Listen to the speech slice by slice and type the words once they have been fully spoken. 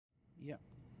Ja.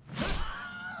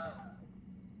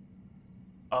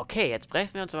 Okay, jetzt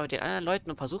brechen wir uns mal mit den anderen Leuten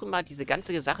und versuchen mal diese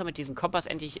ganze Sache mit diesem Kompass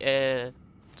endlich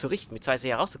zu richten, beziehungsweise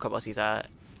herauszukommen aus dieser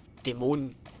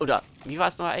Dämonen- oder, wie war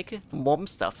es noch, Eike?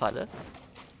 Monsterfalle.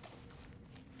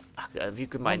 Ach, wie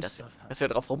gemein, dass wir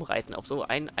drauf rumreiten, auf so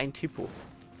ein Tipo.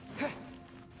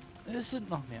 Es sind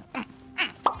noch mehr.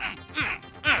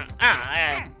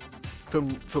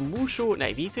 Für Mushu,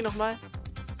 nein, wie hieß sie nochmal?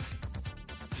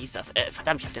 Wie hieß das?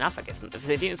 Verdammt, ich hab den Namen vergessen.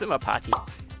 Für den ist immer Party.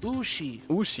 Ushi.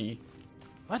 Ushi.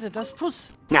 Warte, das ist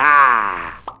Puss.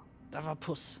 Ah! Da war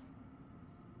Puss.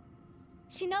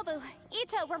 Shinobu,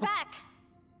 Ito, we're back.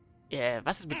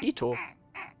 Was ist mit Ito?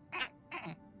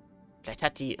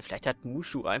 Vielleicht hat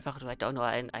Mushu einfach vielleicht auch nur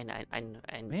ein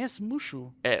Wer ist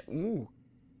Mushu?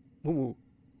 Mumu.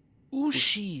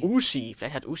 Ushi. Ushi.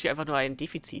 Vielleicht hat Ushi einfach nur ein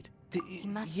Defizit. He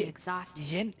must be exhausted.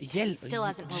 Yelan. Still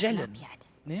hasn't woken up yet.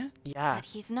 Ne? Ja. But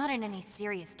he's not in any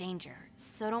serious danger,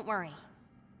 so don't worry.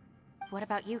 What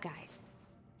about you guys?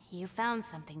 You found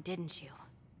something, didn't you?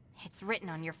 It's written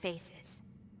on your faces.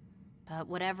 But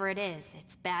whatever it is,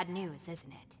 it's bad news,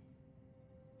 isn't it?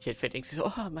 Hier denkt sie so,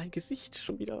 oh, mein Gesicht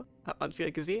schon wieder. Hat man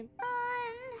wieder gesehen?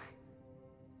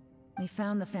 We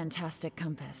found the Fantastic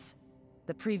Kompass.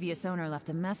 The previous owner left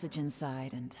a message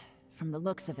inside, and from the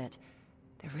looks of it,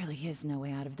 there really is no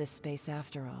way out of this space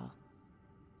after all.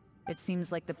 It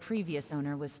seems like the previous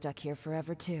owner was stuck here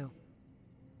forever too.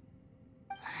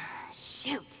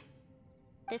 Shoot!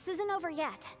 This isn't over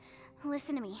yet.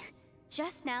 Listen to me.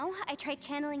 Just now, I tried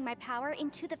channeling my power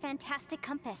into the Fantastic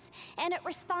Kompass, and it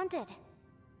responded.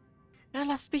 Na,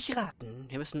 lasst mich raten.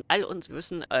 Wir müssen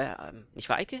nicht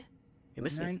wahr, Eike? Wir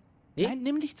müssen... Nein. Nee? Nein,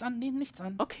 nimm nichts an, nimm nichts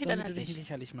an. Okay, damit dann du dich nicht.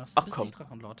 lächerlich machst. Ach, Du bist komm. nicht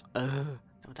Drachenlord. Man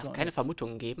darf So, keine jetzt.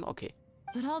 Vermutungen geben? Okay.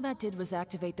 But all that did was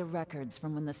activate the records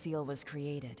from when the seal was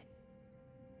created.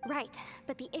 Right,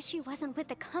 but the issue wasn't with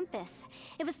the compass.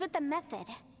 It was with the method.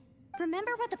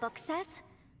 Remember what the book says?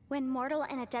 When mortal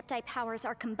and adepti powers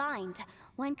are combined,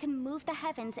 one can move the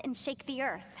heavens and shake the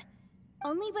earth.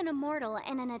 Only when a mortal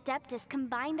and an adeptus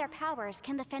combine their powers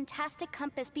can the Fantastic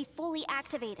Kompass be fully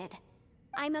activated.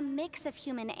 I'm a mix of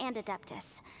human and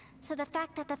adeptus, so the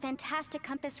fact that the Fantastic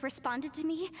Kompass responded to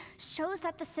me shows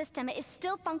that the system is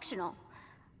still functional.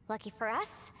 Lucky for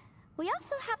us, we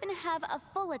also happen to have a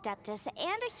full adeptus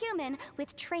and a human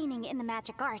with training in the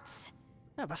magic arts.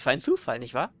 Ja, was für ein Zufall,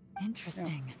 nicht wahr?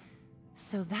 Interesting.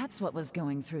 So that's what was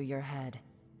going through your head.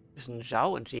 Müssen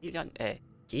Zhao und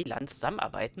Yelan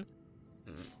zusammenarbeiten?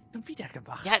 Wieder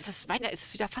gemacht. Ja, meiner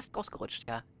ist wieder fast rausgerutscht,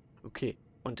 ja. Okay.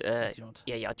 Und, Idiot.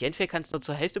 ja, und Yanfei kannst du nur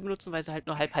zur Hälfte benutzen, weil sie halt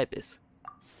nur halb ist.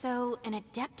 So, an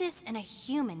adeptus and a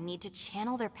human need to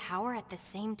channel their power at the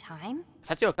same time? Das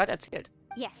hat sie auch gerade erzählt.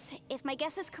 Yes, if my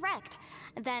guess is correct,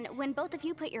 then when both of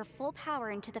you put your full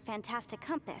power into the Fantastic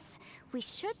Kompass, we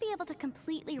should be able to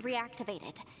completely reactivate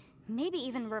it. Maybe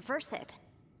even reverse it.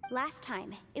 Last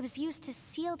time, it was used to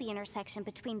seal the intersection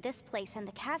between this place and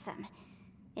the chasm.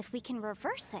 If we can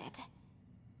reverse it,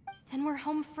 then we're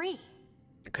home free.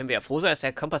 Dann können wir ja froh sein, dass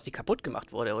der Kompass nicht kaputt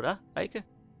gemacht wurde, oder, Eike?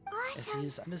 Es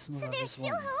ist alles nur, was wir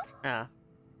wollen. Ja.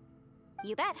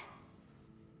 You bet.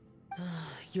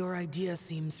 Your idea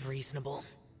seems reasonable.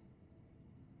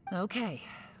 Okay,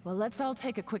 well let's all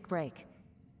take a quick break.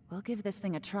 We'll give this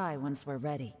thing a try once we're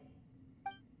ready.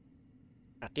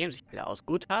 Nachdem sich alle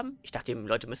ausgeruht haben, ich dachte, die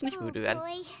Leute müssen nicht müde werden.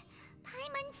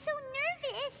 I'm so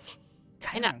nervous.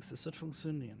 Keine Angst, es wird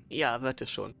funktionieren. Ja, wird es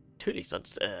schon. Natürlich,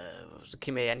 sonst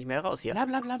kämen wir ja nicht mehr raus hier. Bla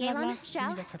bla bla bla bla. Yelan, Xiao,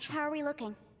 Weniger quatschen. how are we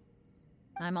looking?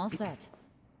 I'm all set.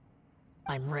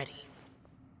 I'm ready.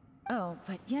 Oh,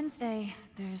 but Yanfei,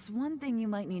 there's one thing you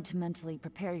might need to mentally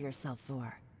prepare yourself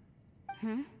for.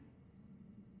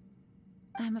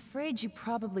 I'm afraid you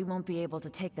probably won't be able to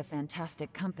take the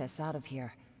Fantastic Kompass out of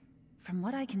here. From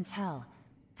what I can tell,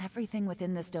 everything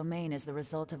within this domain is the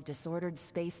result of disordered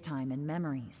space-time and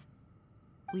memories.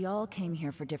 We all came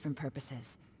here for different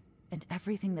purposes, and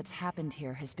everything that's happened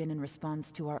here has been in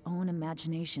response to our own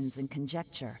imaginations and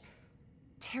conjecture.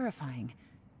 Terrifying,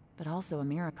 but also a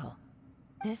miracle.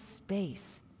 This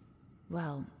space,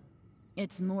 well,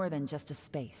 it's more than just a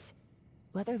space.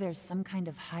 Whether there's some kind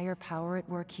of higher power at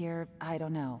work here, I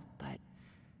don't know, but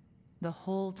the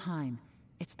whole time,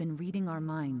 it's been reading our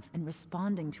minds and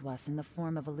responding to us in the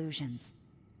form of illusions.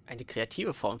 Eine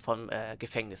kreative Form von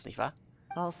Gefängnis, nicht wahr?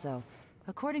 Also,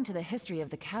 according to the history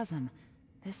of the chasm,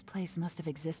 this place must have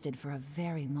existed for a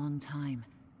very long time.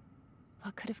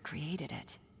 What could have created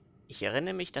it? Ich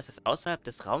erinnere mich, dass es außerhalb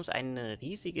des Raums eine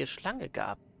riesige Schlange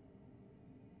gab.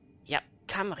 Ja,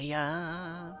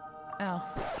 Kamria. Oh,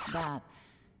 that.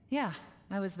 Yeah,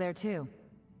 I was there too.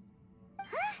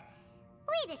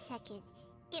 Wait a second.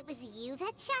 It was you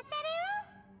that shot that arrow?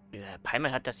 Dieser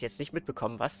Paiman hat das jetzt nicht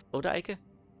mitbekommen, was? Oder, Eike?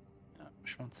 Ja,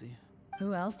 Schmunzi.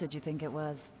 Who else did you think it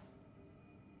was?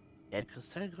 Der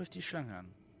Kristall griff die Schlange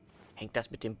an. Hängt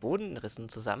das mit den Bodenrissen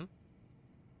zusammen?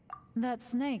 That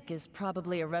snake is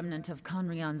probably a remnant of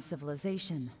Conrion's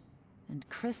civilization, and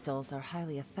crystals are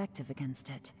highly effective against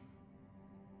it.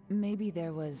 Maybe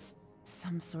there was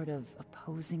some sort of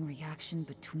opposing reaction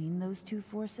between those two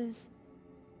forces?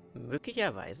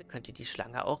 Möglicherweise könnte die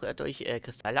Schlange auch durch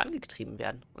Kristalle angetrieben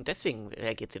werden. Und deswegen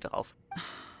reagiert sie darauf.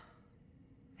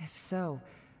 If so,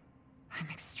 I'm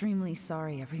extremely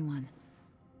sorry, everyone.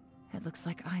 It looks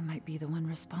like I might be the one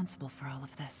responsible for all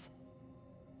of this.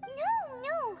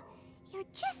 No. You're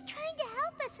just trying to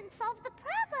help us and solve the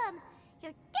problem.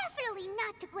 You're definitely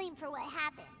not to blame for what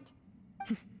happened.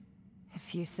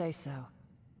 If you say so.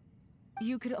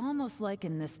 You could almost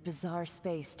liken this bizarre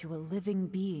space to a living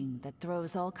being that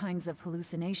throws all kinds of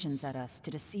hallucinations at us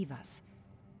to deceive us.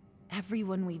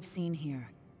 Everyone we've seen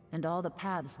here, and all the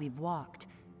paths we've walked,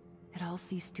 it all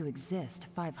ceased to exist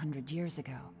 500 years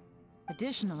ago.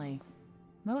 Additionally,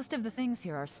 most of the things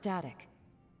here are static.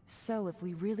 So if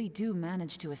we really do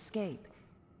manage to escape,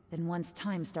 then once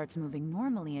time starts moving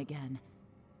normally again,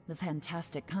 the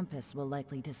Fantastic Compass will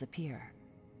likely disappear.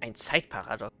 Ein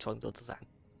Zeitparadoxon sozusagen.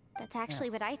 That's actually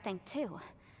what I think too.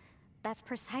 That's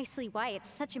precisely why it's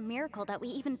such a miracle that we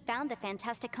even found the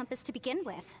Fantastic Compass to begin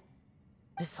with.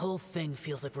 This whole thing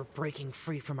feels like we're breaking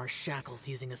free from our shackles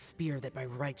using a spear that by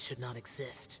rights should not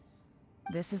exist.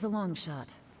 This is a long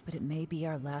shot, but it may be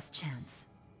our last chance.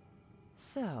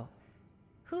 So,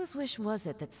 whose wish was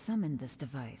it that summoned this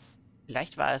device?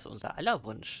 Vielleicht war es unser aller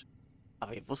Wunsch.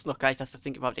 Aber wir wussten noch gar nicht, dass das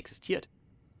Ding überhaupt existiert.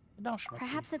 Genau, Schmunzi.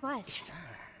 Perhaps it was.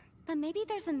 But maybe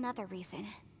there's another reason.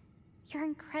 Your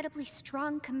incredibly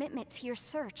strong commitment to your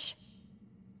search.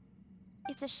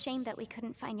 It's a shame that we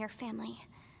couldn't find your family.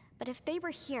 But if they were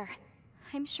here,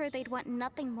 I'm sure they'd want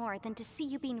nothing more than to see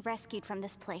you being rescued from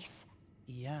this place.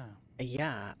 Ja.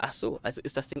 Ja, ach so, also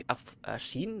ist das Ding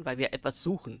erschienen, weil wir etwas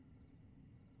suchen.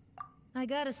 I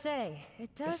gotta say,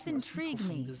 it does Besten aus dem intrigue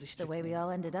me, Kuchengesicht the way we all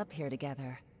ended up here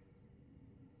together.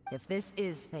 If this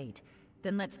is fate,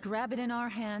 then let's grab it in our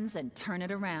hands and turn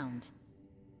it around.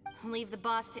 Leave the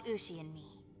boss to Ushi and me.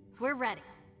 We're ready.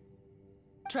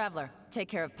 Traveler, take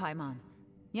care of Paimon.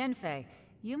 Yanfei,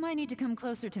 you might need to come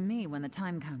closer to me when the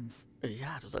time comes.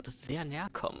 Ja, du solltest sehr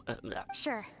näher kommen.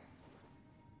 Sure.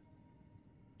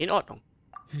 In Ordnung.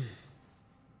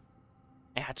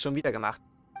 Er hat's schon wieder gemacht.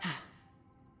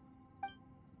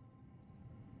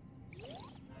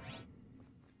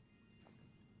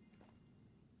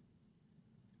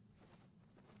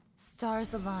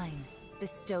 Stars align,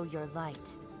 bestow your light.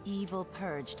 Evil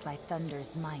purged by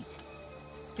thunder's might.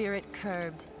 Spirit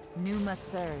curbed, pneuma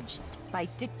surge. By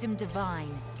dictum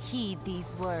divine, heed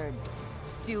these words.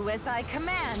 Do as I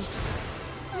command!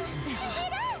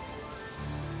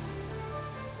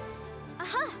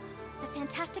 Aha! The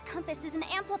Fantastic Compass is an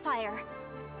amplifier.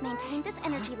 Maintain this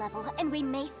energy level, and we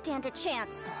may stand a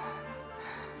chance.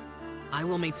 I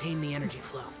will maintain the energy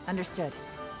flow. Understood.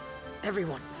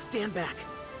 Everyone, stand back.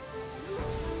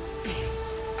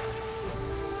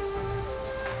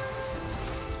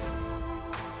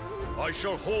 I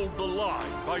shall hold the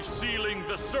line by sealing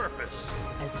the surface.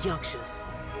 As Yakshas,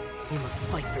 we must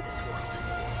fight for this world.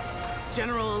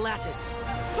 General Alatus,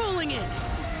 falling in!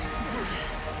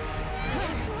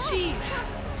 Gee.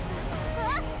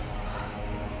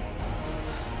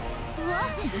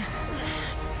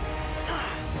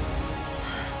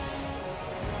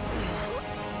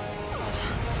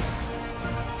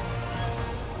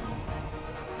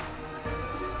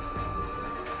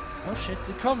 Oh shit,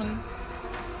 sie kommen.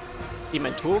 Die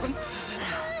Mentoren?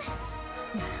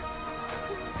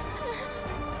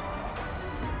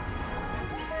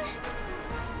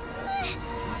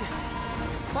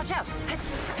 Watch out!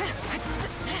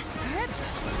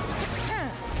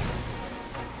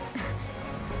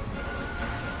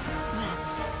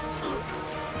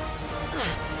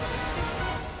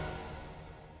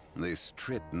 This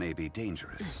trip may be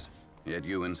dangerous, yet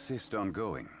you insist on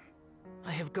going.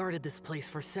 I have guarded this place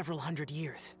for several hundred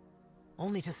years.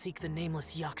 Only to seek the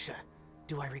nameless Yaksha,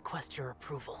 do I request your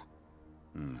approval.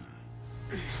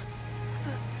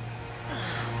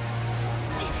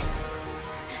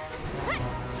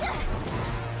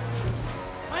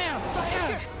 Feuer,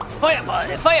 Feuer!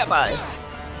 Feuerball, Feuerball!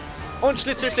 Und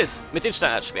Schlitz, Schlitz, Schlitz mit dem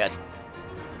Standardschwert.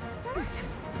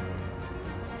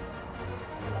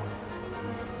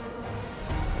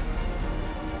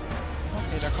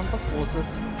 Okay, da kommt was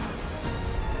Großes.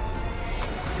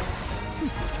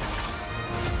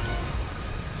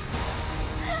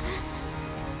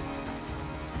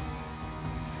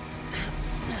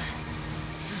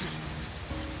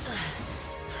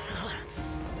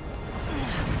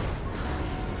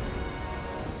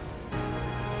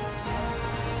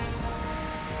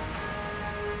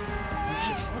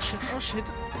 shit.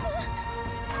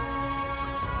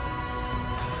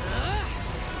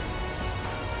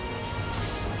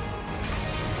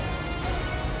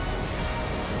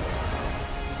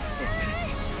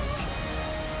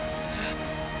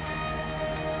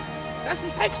 Das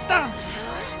ist ein Hipster!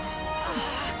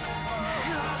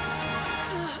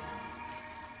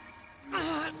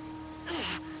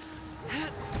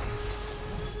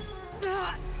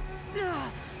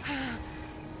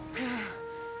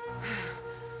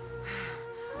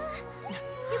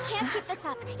 You can't keep this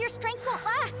up. Your strength won't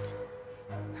last.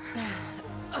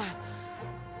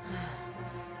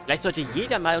 Vielleicht sollte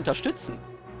jeder mal unterstützen.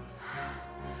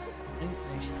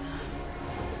 Bringt nichts.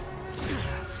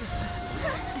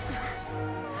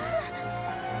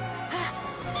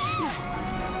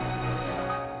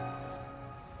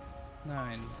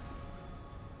 Nein.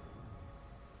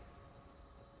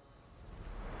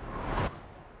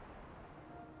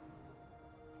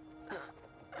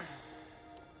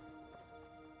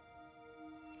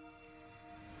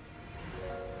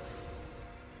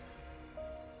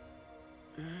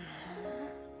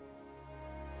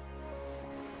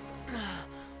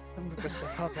 Zum Glück ist der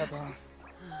Vater da.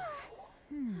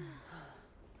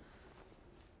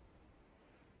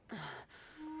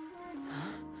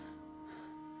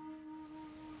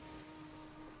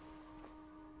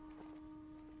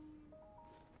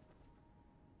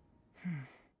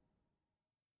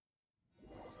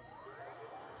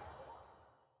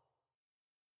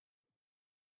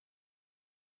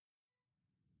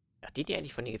 Nachdem die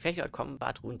endlich von den Gefechten kommen,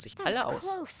 ruhen sich That alle was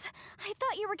aus. close. I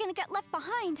thought you were gonna get left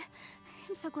behind.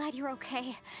 I'm so glad you're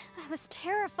okay. That was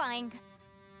terrifying.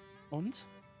 Und?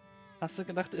 Hast du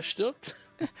gedacht, er stirbt?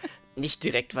 Nicht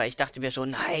direkt, weil ich dachte mir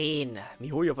schon, nein,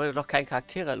 miHoYo wollte doch keinen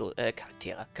Charakter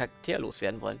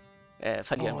loswerden wollen.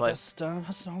 Verlieren wollen. Da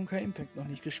hast du Honkai Impact noch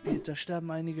nicht gespielt. Da sterben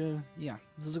einige, ja,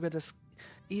 sogar das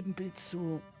Ebenbild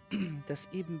zu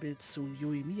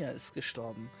Yoimiya ist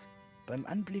gestorben. Beim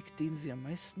Anblick, den sie am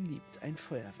meisten liebt, ein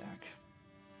Feuerwerk.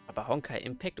 Aber Honkai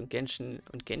Impact und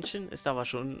Genshin ist aber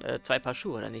schon zwei Paar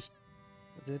Schuhe, oder nicht?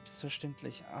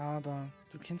 Selbstverständlich, aber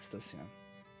du kennst das ja.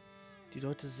 Die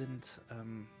Leute sind,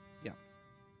 ja.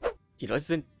 Die Leute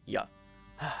sind, ja.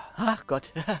 Ach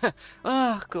Gott.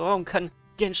 Ach, warum kann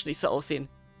Genshin nicht so aussehen?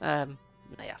 Naja,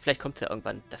 vielleicht kommt ja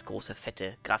irgendwann das große,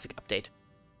 fette Grafik-Update.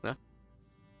 Ne?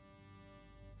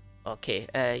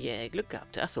 Okay, Glück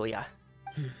gehabt. Ach so, ja.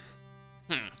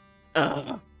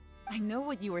 I know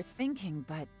what you were thinking,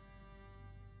 but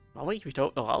Warum reg ich mich da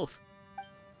überhaupt noch auf?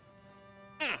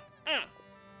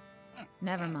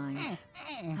 never mind.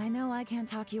 I know I can't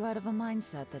talk you out of a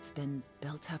mindset that's been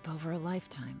built up over a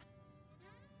lifetime.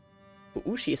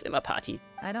 Ushi ist immer Party.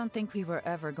 I don't think we were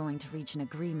ever going to reach an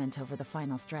agreement over the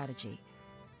final strategy.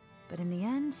 But in the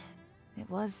end, it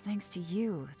was thanks to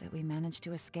you that we managed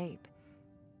to escape.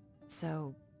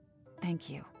 So, thank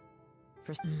you.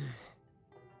 For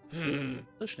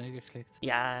So schnell geklickt.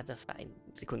 Ja, das war eine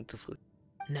Sekunde zu früh.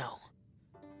 No.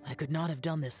 I could not have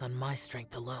done this on my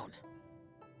strength alone.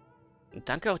 Und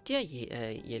danke auch dir,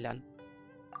 Yelan.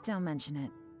 Don't mention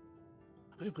it.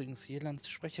 Übrigens, Jelans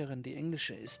Sprecherin, die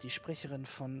englische, ist die Sprecherin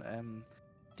von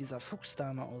dieser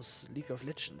Fuchsdame aus League of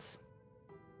Legends.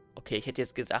 Okay, ich hätte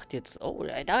jetzt gesagt, oh,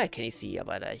 daher kenne ich sie,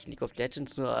 aber da ich League of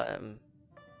Legends nur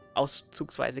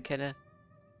auszugsweise kenne.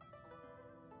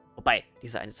 Wobei,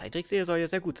 diese eine Zeichentrickserie soll ja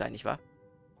sehr gut sein, nicht wahr?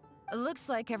 Looks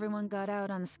like everyone got out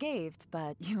unscathed,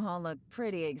 but you all look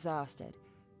pretty exhausted.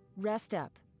 Rest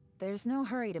up. There's no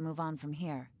hurry to move on from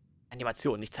here.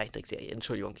 Animation, nicht Zeichentrickserie,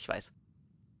 Entschuldigung, ich weiß.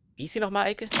 Wie ist sie nochmal,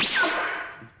 Eike?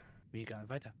 Egal,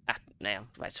 weiter. Ach, naja,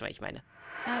 du weißt schon, was ich meine.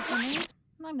 As for me,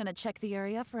 I'm gonna check the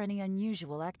area for any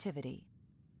unusual activity.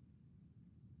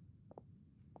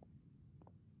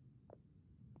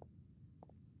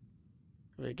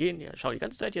 Wir gehen ja, schauen die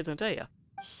ganze Zeit jetzt hinterher.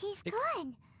 She's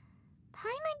gone.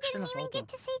 Paimon didn't Schönes even Auto. get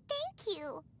to say thank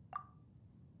you.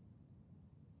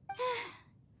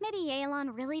 Maybe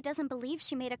Yelan really doesn't believe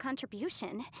she made a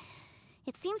contribution.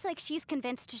 It seems like she's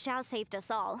convinced Xiao saved us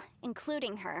all,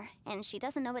 including her, and she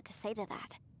doesn't know what to say to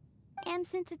that. And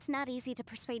since it's not easy to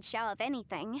persuade Xiao of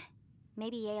anything,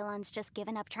 maybe Yelan's just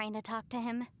given up trying to talk to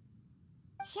him.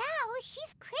 Xiao,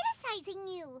 she's criticizing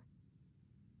you.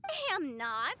 I am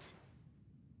not.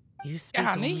 You speak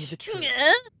Ja, only nicht? the truth.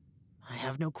 I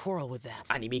have no quarrel with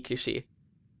that. Anime-Klischee.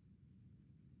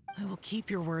 I will keep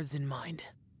your words in mind.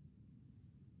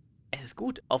 Es ist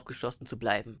gut, aufgeschlossen zu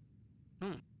bleiben.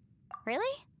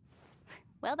 Really?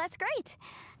 Well, that's great.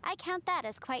 I count that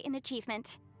as quite an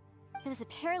achievement. It was a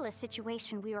perilous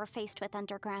situation we were faced with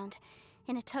underground,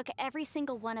 and it took every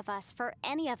single one of us for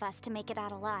any of us to make it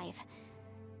out alive.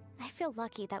 I feel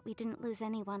lucky that we didn't lose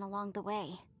anyone along the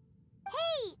way.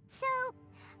 Hey, so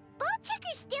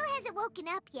Bullchucker still hasn't woken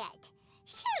up yet.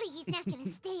 Surely he's not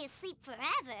gonna stay asleep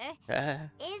forever.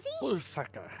 Is he?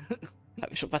 Bullfucker.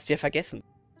 Hab ich schon fast wieder vergessen.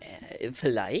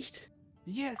 Vielleicht?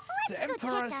 Yes, the Let's go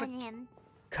Emperor check is a on him.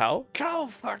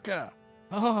 cowfucker.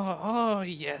 Oh,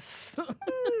 yes.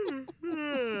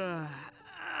 I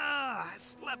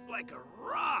slept like a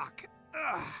rock.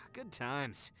 Good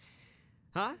times.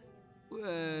 Huh?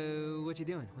 What you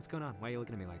doing? What's going on? Why are you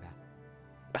looking at me like that?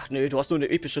 Ach nö, du hast nur eine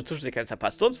epische Zwischensequenz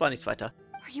verpasst, sonst war nichts weiter.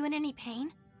 Are you in any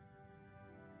pain?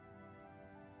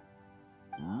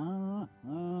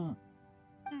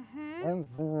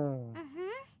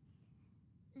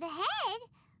 The head?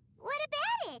 What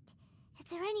about it? Is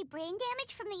there any brain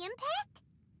damage from the impact?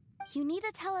 You need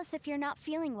to tell us if you're not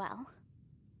feeling well.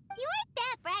 You weren't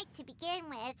that bright to begin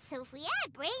with, so if we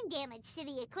add brain damage to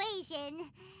the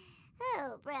equation...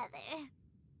 Oh, brother.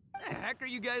 The heck are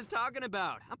you guys talking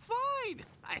about? I'm fine.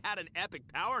 I had an epic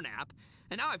power nap,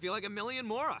 and now I feel like a million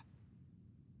more.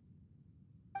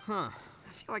 Huh.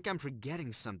 I feel like I'm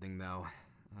forgetting something, though.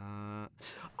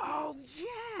 Oh,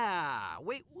 yeah!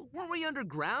 Wait, weren't we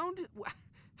underground?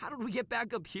 How did we get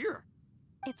back up here?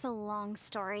 It's a long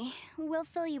story. We'll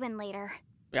fill you in later.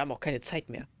 Wir haben auch keine Zeit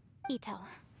mehr. Ito,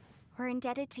 we're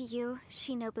indebted to you,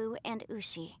 Shinobu, and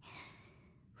Ushi.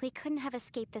 We couldn't have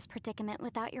escaped this predicament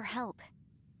without your help.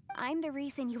 I'm the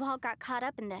reason you all got caught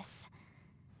up in this.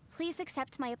 Please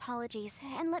accept my apologies,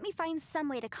 and let me find some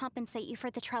way to compensate you for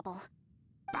the trouble.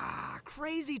 Bah,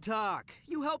 crazy talk.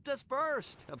 You helped us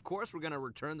first. Of course we're gonna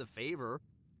return the favor.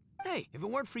 Hey, if it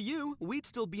weren't for you, we'd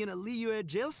still be in a Liyue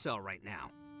jail cell right now.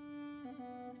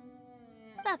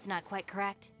 That's not quite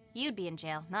correct. You'd be in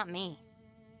jail, not me.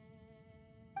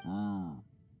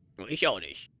 Ich auch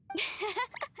nicht.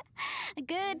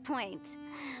 Good point.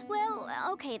 Well,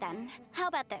 okay then. How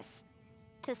about this?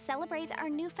 To celebrate our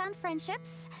newfound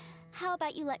friendships, how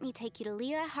about you let me take you to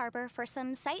Liyue Harbor for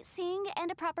some sightseeing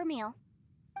and a proper meal?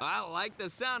 I like the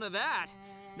sound of that.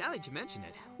 Now that you mention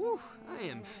it, whew, I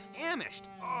am famished.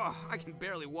 Oh, I can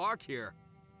barely walk here.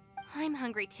 I'm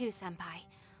hungry too, Senpai.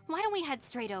 Why don't we head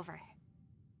straight over?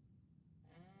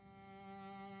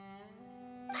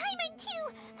 Paimon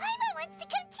too! Paimon wants to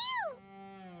come too!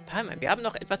 Paimon, wir haben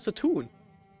noch etwas zu tun.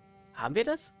 Haben wir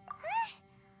das?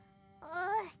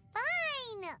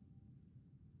 Fine.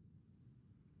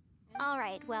 All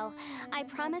right, well, I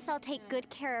promise I'll take good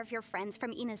care of your friends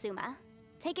from Inazuma.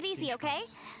 Take it easy, okay?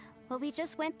 What we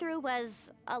just went through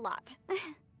was a lot.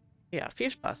 Ja, viel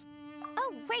Spaß.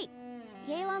 Oh, wait.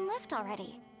 Yelan left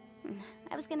already.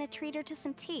 I was gonna treat her to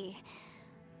some tea.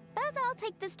 But I'll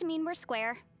take this to mean we're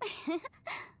square.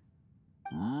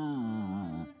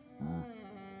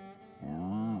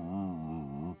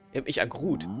 Ich an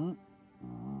Groot.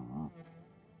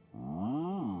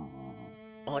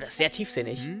 Oh, das ist sehr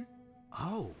tiefsinnig.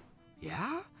 Oh,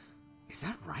 yeah? Is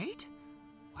that right?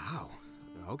 Wow.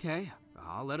 Okay,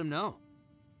 I'll let him know.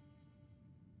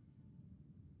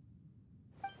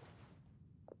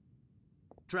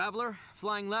 Traveler,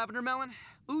 Flying Lavender Melon,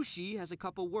 Ushi has a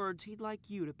couple words he'd like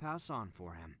you to pass on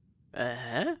for him.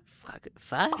 Frage,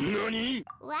 was? Nani?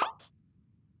 What?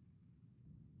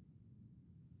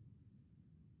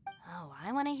 Oh,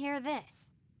 I want to hear this.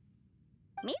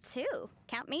 Me too.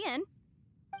 Count me in.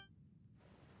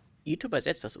 Ito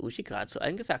übersetzt, was Ushi gerade zu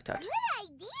allen gesagt hat. Good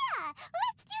idea!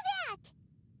 Let's do that!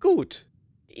 Gut.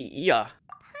 Ja.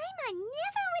 Paimon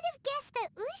never would have guessed that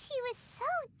Ushi was so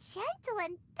gentle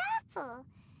and thoughtful.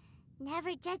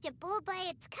 Never judge a bull by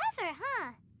its cover,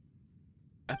 huh?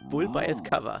 A Bull by his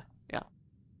cover. Ja.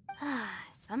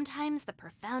 Sometimes the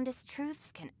profoundest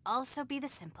truths can also be the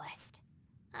simplest.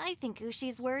 I think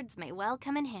Ushi's words may well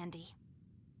come in handy.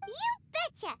 You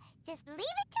betcha! Just leave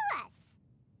it to us!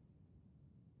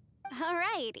 All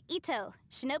right, Ito,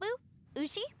 Shinobu,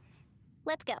 Ushi,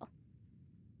 let's go.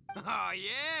 Oh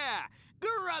yeah!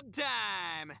 Grub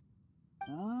time!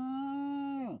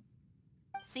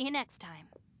 See you next time.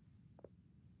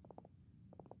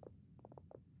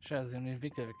 Scheiße, sie haben den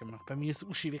Entwickler weggemacht. Bei mir ist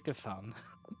Ushi weggefahren.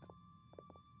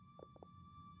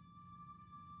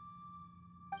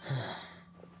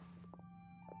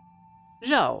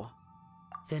 Zhao.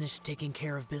 Finished taking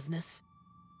care of business?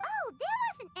 Oh, there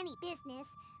wasn't any business.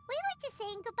 We were just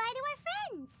saying goodbye to our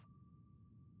friends.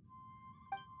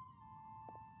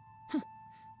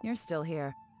 You're still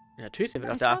here. Ja, natürlich sind wir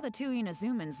I noch saw da. the two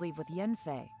Inazumans leave with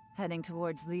Yanfei, heading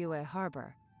towards Liyue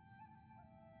Harbor.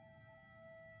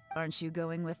 Aren't you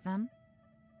going with them?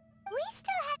 We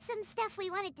still had some stuff we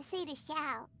wanted to say to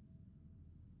Xiao.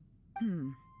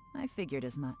 I figured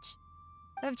as much.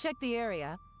 I've checked the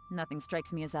area. Nothing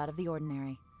strikes me as out of the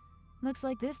ordinary. Looks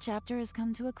like this chapter has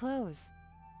come to a close.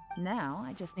 Now,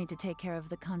 I just need to take care of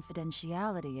the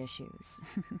confidentiality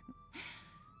issues.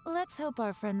 Let's hope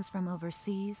our friends from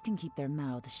overseas can keep their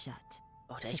mouths shut.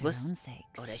 Oder For ich their muss... own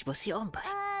sakes. Oder ich muss hier umbringen.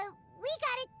 We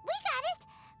got it! We got it!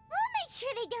 We'll make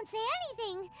sure they don't say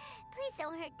anything. Please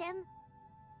don't hurt them.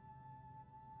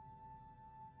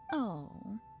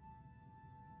 Oh.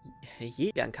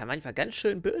 Yelan kann manchmal ganz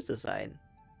schön böse sein.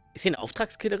 Ist sie eine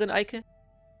Auftragskillerin, Eike?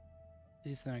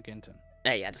 Sie ist eine Agentin.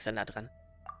 Naja, das ist ja nah dran.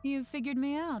 You figured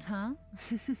me out, huh?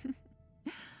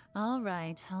 All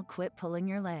right, I'll quit pulling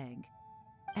your leg.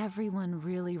 Everyone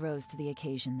really rose to the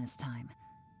occasion this time.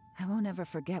 I won't ever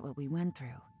forget what we went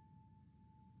through.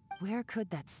 Where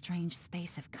could that strange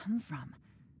space have come from?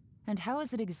 And how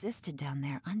has it existed down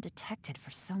there undetected for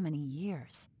so many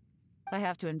years? I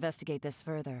have to investigate this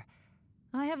further.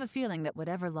 I have a feeling that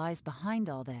whatever lies behind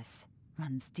all this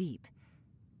runs deep.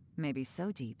 Maybe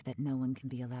so deep that no one can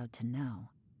be allowed to know.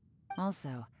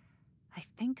 Also, I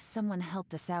think someone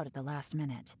helped us out at the last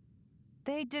minute.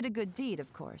 They did a good deed,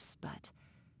 of course, but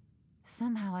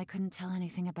somehow I couldn't tell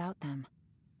anything about them.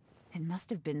 It must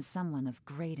have been someone of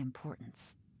great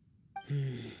importance.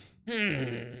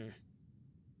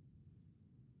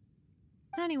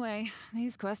 Anyway,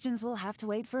 these questions will have to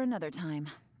wait for another time.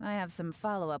 I have some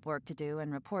follow-up work to do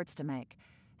and reports to make.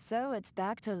 So it's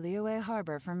back to Liyue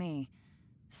Harbor for me.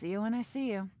 See you when I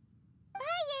see you. Bye,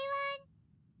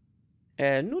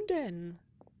 Yelan! Nun denn.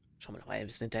 Schauen wir noch mal ein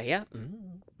bisschen hinterher.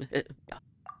 Ja.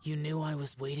 You knew I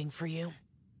was waiting for you?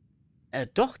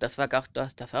 Doch, das war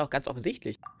auch ganz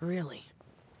offensichtlich. Really?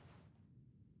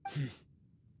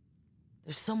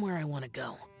 There's somewhere I want to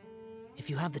go. If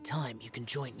you have the time, you can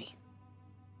join me.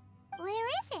 Where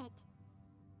is it?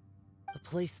 A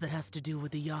place that has to do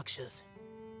with the Yakshas.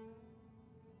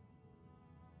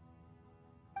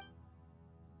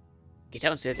 Geht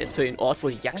er uns jetzt zu dem Ort, wo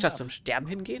die Yakshas zum Sterben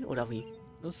hingehen, oder wie?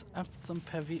 Los ab zum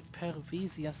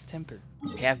Pervesias Tempel.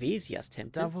 Pervesias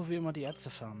Tempel? Da, wo wir immer die Ärzte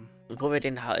farmen. Und wo wir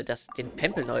den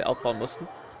Tempel neu aufbauen mussten.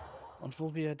 Und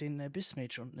wo wir den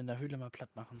Bissmage unten in der Höhle mal platt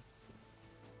machen.